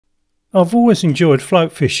I've always enjoyed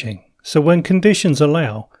float fishing, so when conditions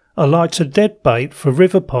allow, I like to dead bait for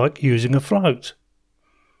river pike using a float.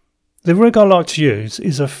 The rig I like to use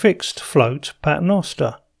is a fixed float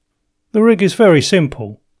paternoster. The rig is very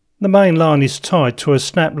simple. The main line is tied to a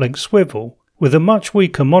snap link swivel with a much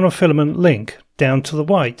weaker monofilament link down to the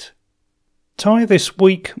weight. Tie this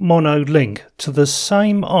weak mono link to the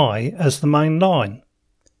same eye as the main line.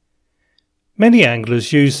 Many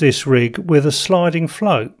anglers use this rig with a sliding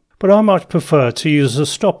float, but I much prefer to use a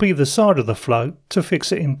stop either side of the float to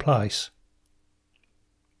fix it in place.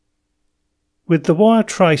 With the wire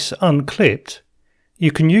trace unclipped,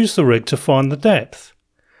 you can use the rig to find the depth.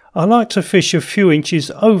 I like to fish a few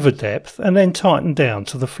inches over depth and then tighten down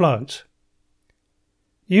to the float.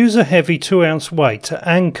 Use a heavy 2-ounce weight to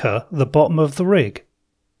anchor the bottom of the rig.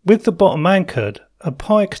 With the bottom anchored, a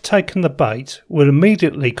pike taking the bait will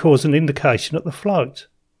immediately cause an indication at the float.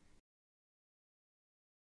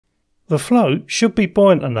 The float should be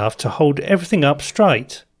buoyant enough to hold everything up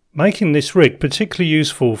straight, making this rig particularly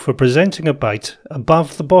useful for presenting a bait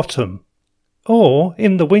above the bottom, or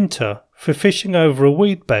in the winter for fishing over a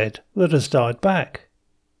weed bed that has died back.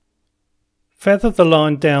 Feather the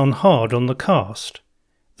line down hard on the cast,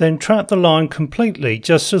 then trap the line completely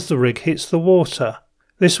just as the rig hits the water.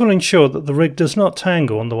 This will ensure that the rig does not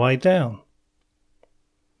tangle on the way down.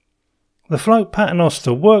 The float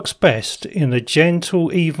paternoster works best in a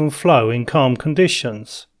gentle, even flow in calm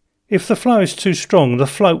conditions. If the flow is too strong, the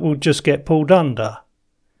float will just get pulled under.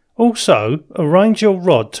 Also, arrange your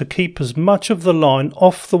rod to keep as much of the line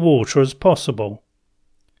off the water as possible.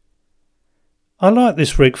 I like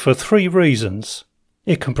this rig for 3 reasons.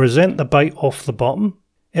 It can present the bait off the bottom,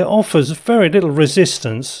 it offers very little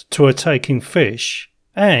resistance to a taking fish,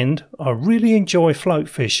 and I really enjoy float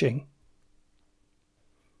fishing.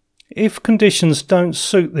 If conditions don't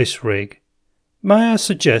suit this rig, may I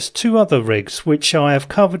suggest 2 other rigs which I have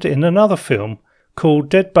covered in another film called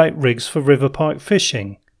Deadbait Rigs for River Pike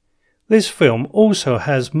Fishing. This film also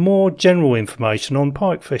has more general information on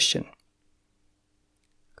pike fishing.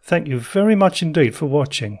 Thank you very much indeed for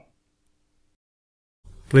watching.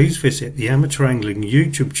 Please visit the Amateur Angling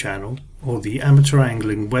YouTube channel or the Amateur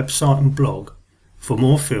Angling website and blog for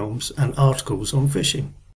more films and articles on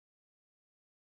fishing.